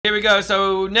Here we go.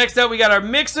 So next up we got our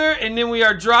mixer, and then we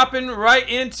are dropping right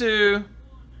into...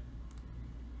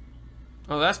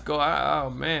 Oh, that's go. Oh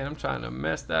man, I'm trying to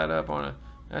mess that up on a...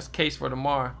 That's case for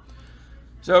tomorrow.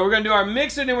 So we're gonna do our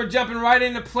mixer, then we're jumping right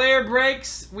into player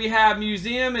breaks. We have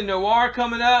Museum and Noir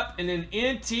coming up, and then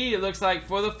NT, it looks like,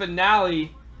 for the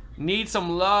finale. Need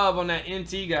some love on that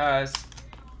NT, guys.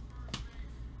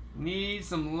 Need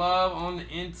some love on the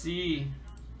NT.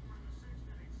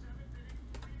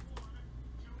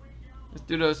 Let's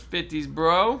do those 50s,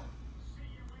 bro.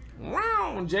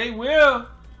 Wow, Jay Will.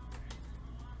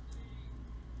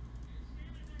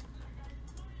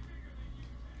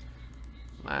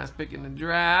 Last pick in the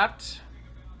draft.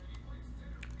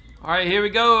 All right, here we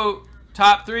go.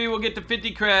 Top three will get the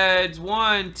 50 creds.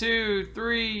 1, 2,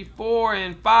 3, 4,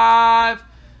 and 5.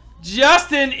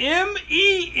 Justin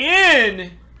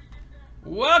M.E.N.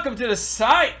 Welcome to the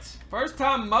site. First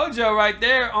time mojo right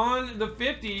there on the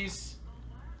 50s.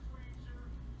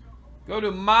 Go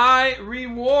to my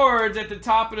rewards at the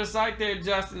top of the site there,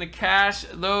 Justin, to cash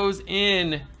those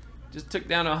in. Just took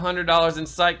down $100 in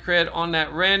site cred on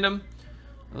that random.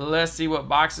 Let's see what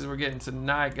boxes we're getting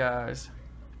tonight, guys.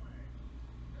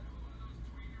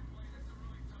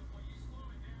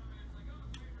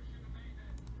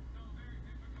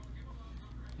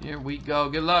 Here we go.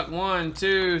 Good luck. 1,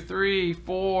 2, 3,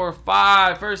 4,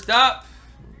 5. First up,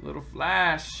 little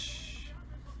flash.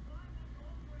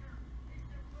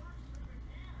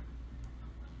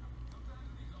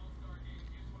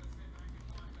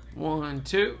 1,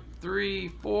 2, 3,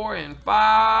 4, and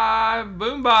 5.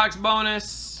 Boombox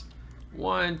bonus.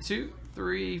 1, 2,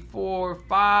 3, 4,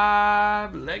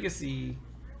 5. Legacy.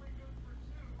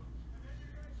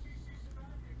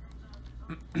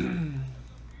 Then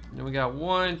we got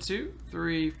 1, 2,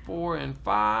 3, 4, and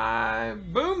 5.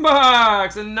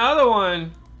 Boombox. Another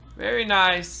one. Very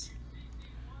nice.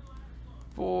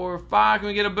 4, 5. Can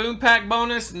we get a boom pack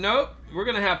bonus? Nope. We're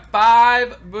going to have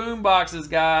 5 boom boxes,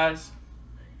 guys.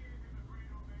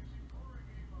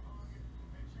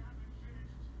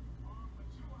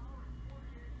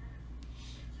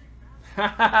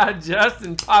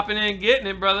 Justin popping in, getting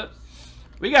it, brother.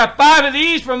 We got 5 of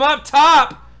these from up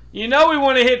top. You know we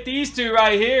want to hit these two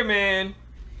right here, man.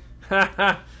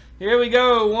 Here we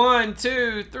go. 1,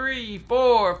 2, 3,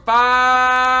 4,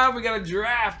 5. We got a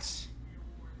draft.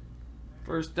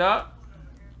 First up.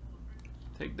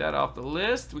 Take that off the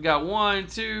list. We got 1,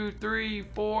 2, 3,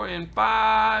 4, and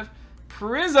 5.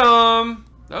 Prism.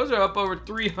 Those are up over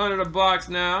 300 a box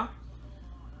now.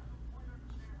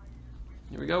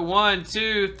 Here we go. 1,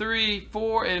 2, 3,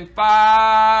 4, and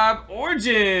 5.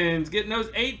 Origins. Getting those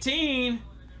 18.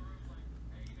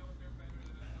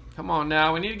 Come on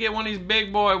now. We need to get one of these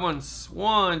big boy ones.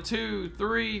 1, 2,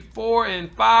 3, 4,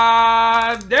 and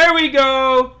 5. There we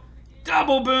go.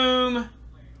 Double boom.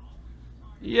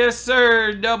 Yes,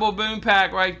 sir. Double boom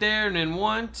pack right there. And then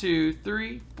 1, 2,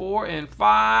 3, 4, and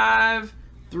 5.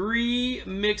 3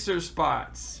 mixer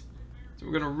spots. So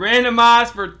we're going to randomize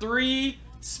for 3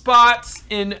 spots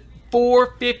in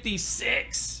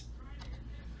 456.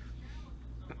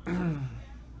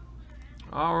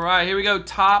 All right, here we go.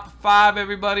 Top 5,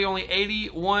 everybody. Only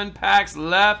 81 packs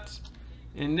left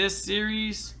in this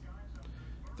series.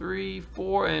 3,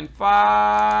 4, and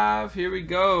 5. Here we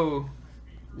go.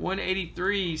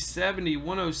 183, 70,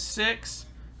 106,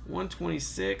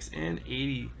 126, and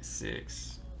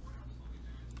 86.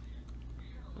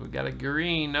 We got a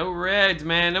green. No reds,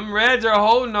 man. Them reds are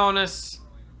holding on us.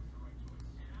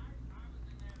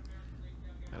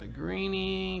 Got a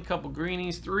greenie, couple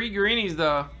greenies, 3 greenies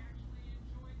though.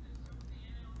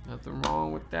 Nothing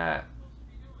wrong with that.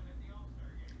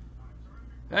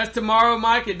 That's tomorrow,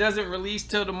 Mike. It doesn't release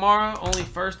till tomorrow. Only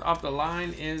first off the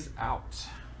line is out.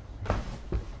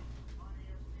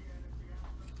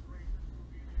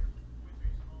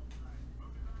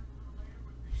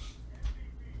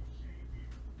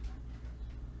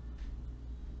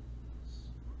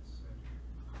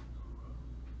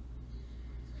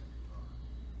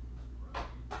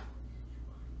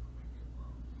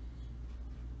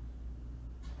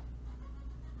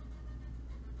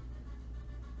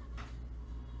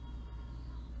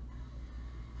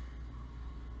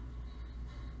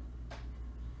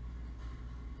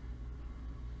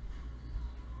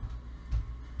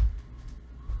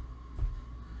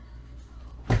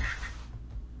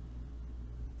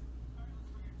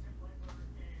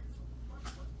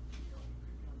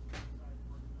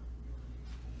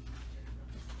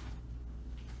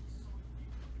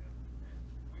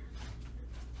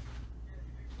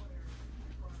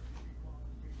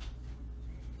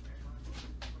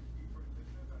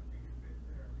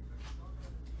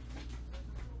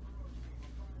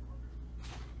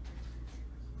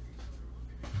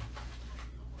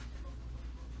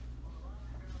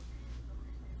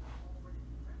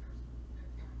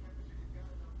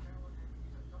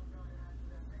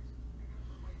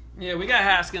 Yeah, we got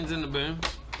Haskins in the booms.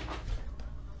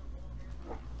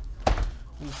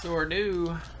 We sure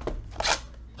do.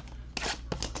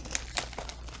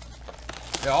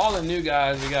 Yeah, all the new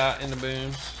guys we got in the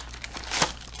booms.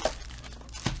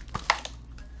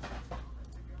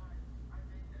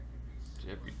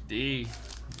 Jeffrey D.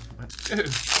 Let's go.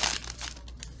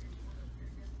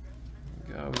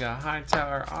 We got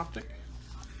Hightower Optic.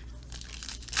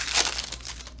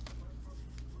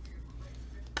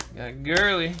 Got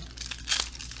Gurley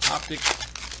Optic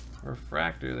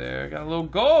Refractor there. Got a little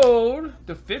gold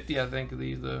to 50, I think, of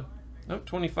these though. Nope,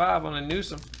 25 on a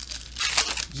Newsome.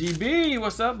 GB,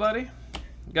 what's up, buddy?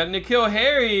 Got N'Keal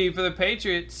Harry for the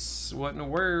Patriots. What in the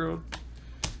world?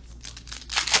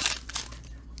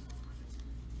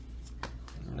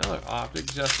 Another Optic,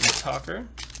 Justin Tucker.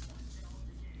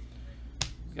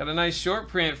 Got a nice short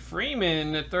print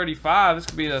Freeman at 35. This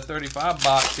could be the 35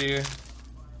 box here.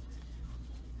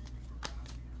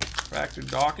 Fractor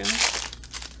Dawkins.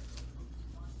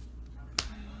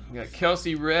 We got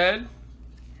Kelsey Red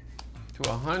to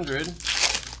 100.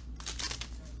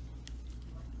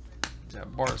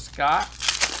 Got Bart Scott.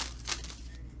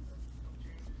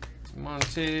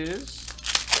 Montez.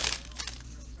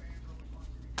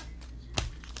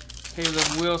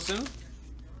 Caleb Wilson.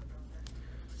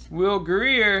 Will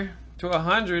Greer to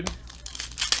 100.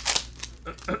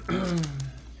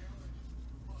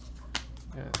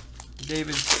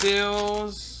 David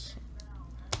Stills.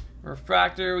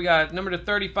 Refractor. We got number to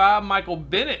 35, Michael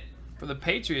Bennett for the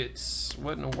Patriots.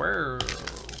 What in the world?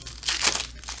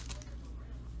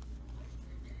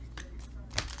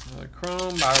 Another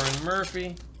Chrome, Byron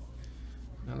Murphy.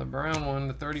 Another brown one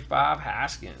to 35,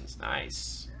 Haskins.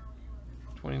 Nice.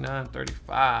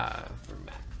 29-35 for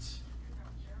Matt.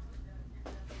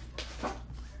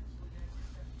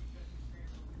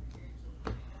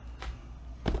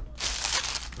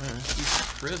 Let's do some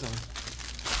Prism.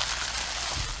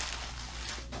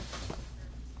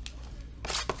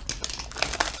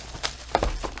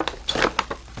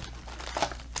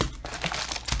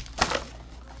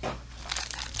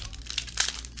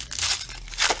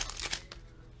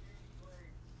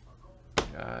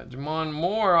 Jamon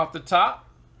Moore off the top.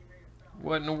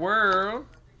 What in the world?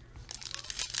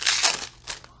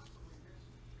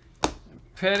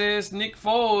 Pettis, Nick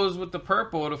Foles with the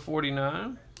purple to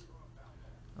 49.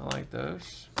 I like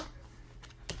those.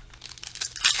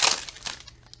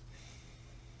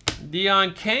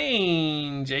 Deion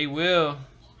Kane, J. Will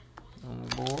on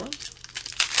the board.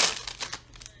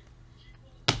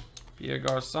 Pierre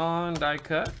Garçon, die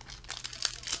cut.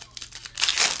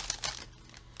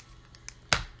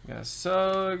 Got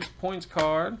Suggs, points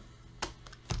card.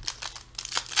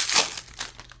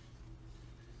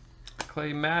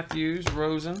 Clay Matthews,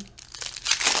 Rosen.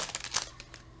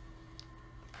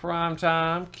 Prime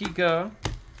time, Kiko.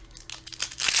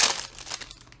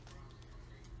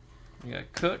 We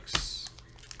got Cooks.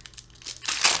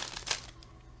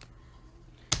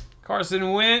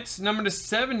 Carson Wentz, number to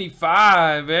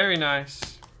 75. Very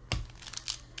nice.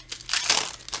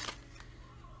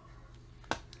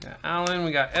 Got Allen.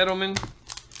 We got Edelman.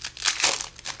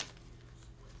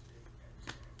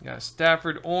 We got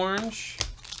Stafford Orange.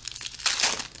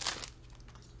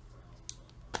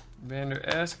 Vander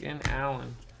Esk and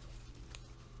Allen.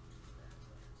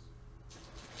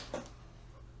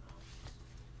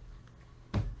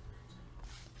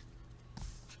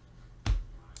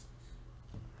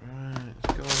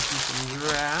 Let's go into some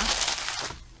drafts.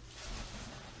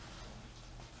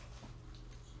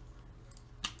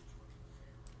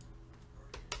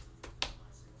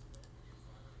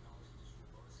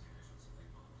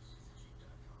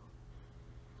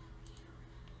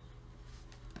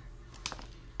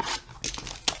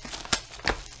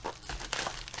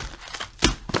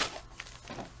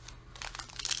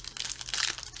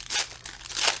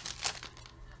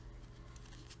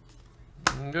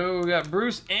 We got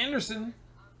Bruce Anderson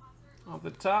off the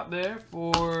top there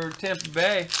for Tampa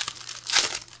Bay.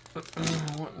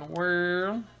 What in the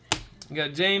world? We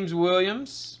got James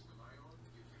Williams.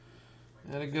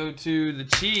 Gotta go to the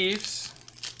Chiefs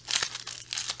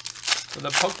for the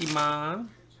Pokemon.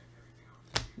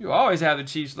 You always have the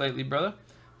Chiefs lately, brother.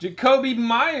 Jacoby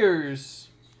Myers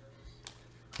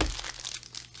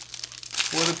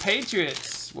for the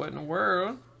Patriots. What in the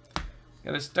world?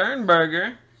 Got a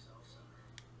Sternberger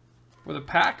for the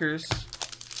Packers.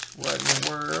 What in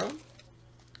the world?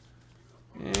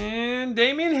 And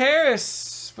Damian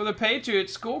Harris for the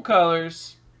Patriots. School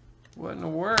colors. What in the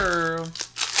world?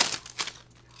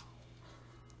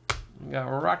 We got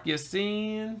Rock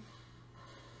Yassin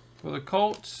for the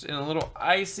Colts. And a little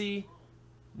icy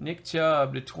Nick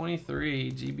Chubb to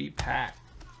 23. GB pack.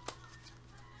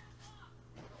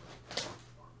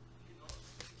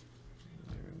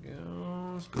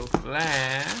 go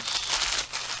flash.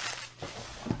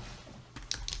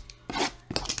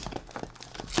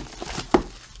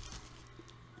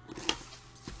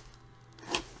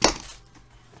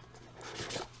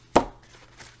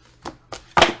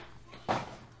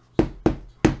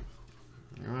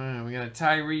 Alright, we got a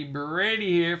Tyree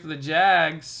Brady here for the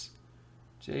Jags.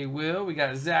 J. Will. We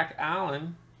got Zach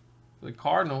Allen for the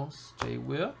Cardinals. J.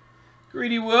 Will.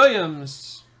 Greedy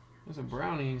Williams. Those are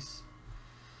Brownies.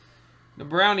 The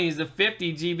Brownies, the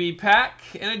 50 GB pack.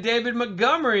 And a David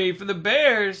Montgomery for the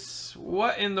Bears.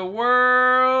 What in the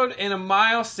world? And a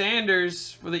Miles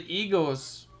Sanders for the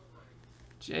Eagles.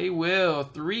 J. Will,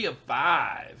 3 of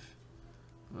 5.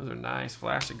 Those are nice.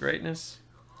 Flash of greatness.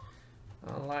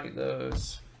 I like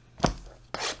those.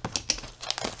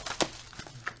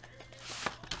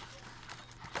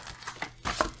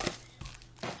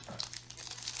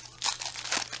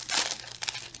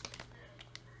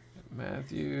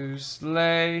 Matthews,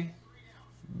 Slay,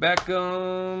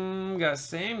 Beckham, got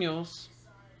Samuels,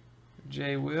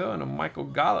 J. Will, and a Michael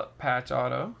Gallup patch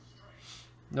auto.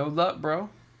 No luck, bro.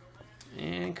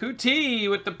 And Kuti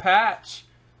with the patch.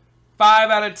 5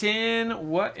 out of 10.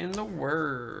 What in the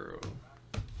world?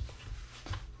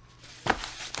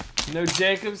 No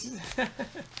Jacobs.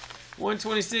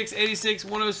 126, 86,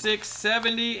 106,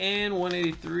 70, and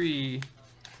 183.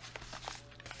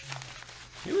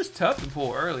 He was tough to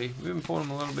pull early. We've been pulling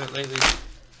him a little bit lately.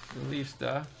 The Leaf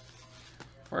stuff.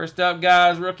 First up,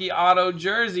 guys, rookie auto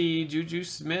jersey, Juju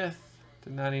Smith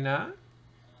 /99.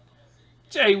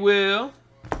 J. Will.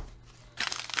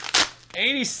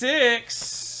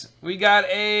 86. We got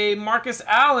a Marcus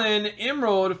Allen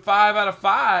Emerald 5 out of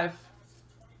 5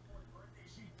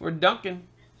 for Duncan.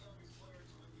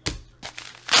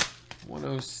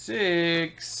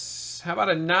 106. How about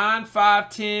a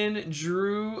 9/5/10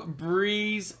 Drew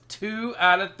Brees 2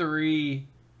 out of 3.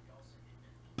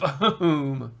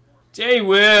 Boom. J.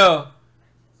 Will.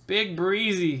 Big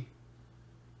Breezy.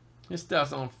 This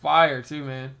stuff's on fire too,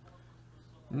 man.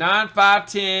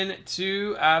 9/5/10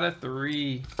 2 out of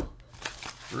 3.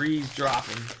 Breeze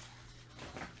dropping.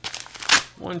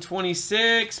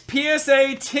 126.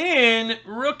 PSA 10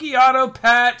 rookie auto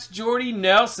patch Jordy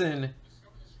Nelson.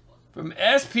 From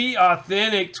SP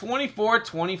Authentic,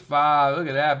 24/25. Look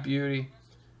at that beauty.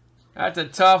 That's a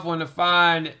tough one to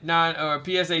find.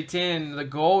 PSA 10, the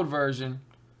gold version.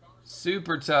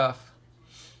 Super tough.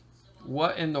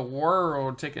 What in the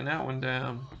world? Taking that one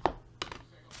down.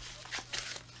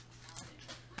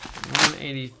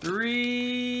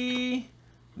 183.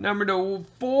 Number to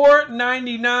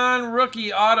 499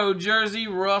 rookie auto jersey,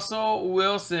 Russell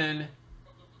Wilson.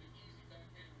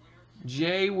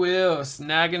 J. Will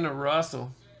snagging the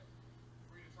Russell.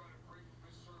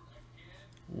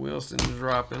 Wilson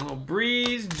dropping. A little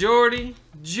Breeze, Jordy,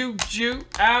 Juju,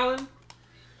 Allen.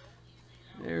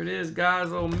 There it is,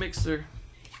 guys. Little mixer.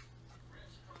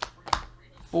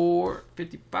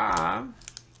 455.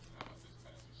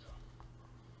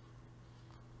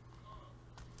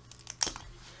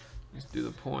 Let's do the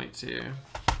points here.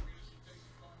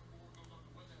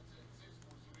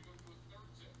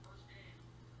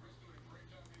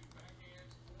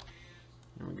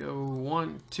 Here we go.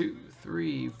 1, 2,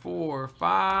 3, 4,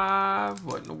 5.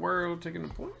 What in the world? Taking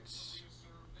the points.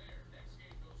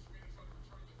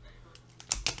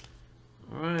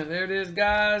 All right, there it is,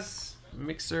 guys.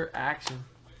 Mixer action.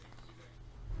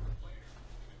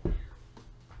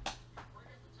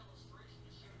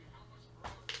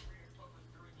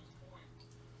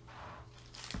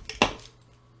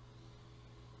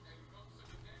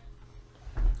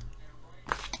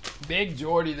 Big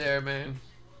Jordy there, man.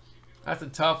 That's a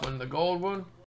tough one. The gold one.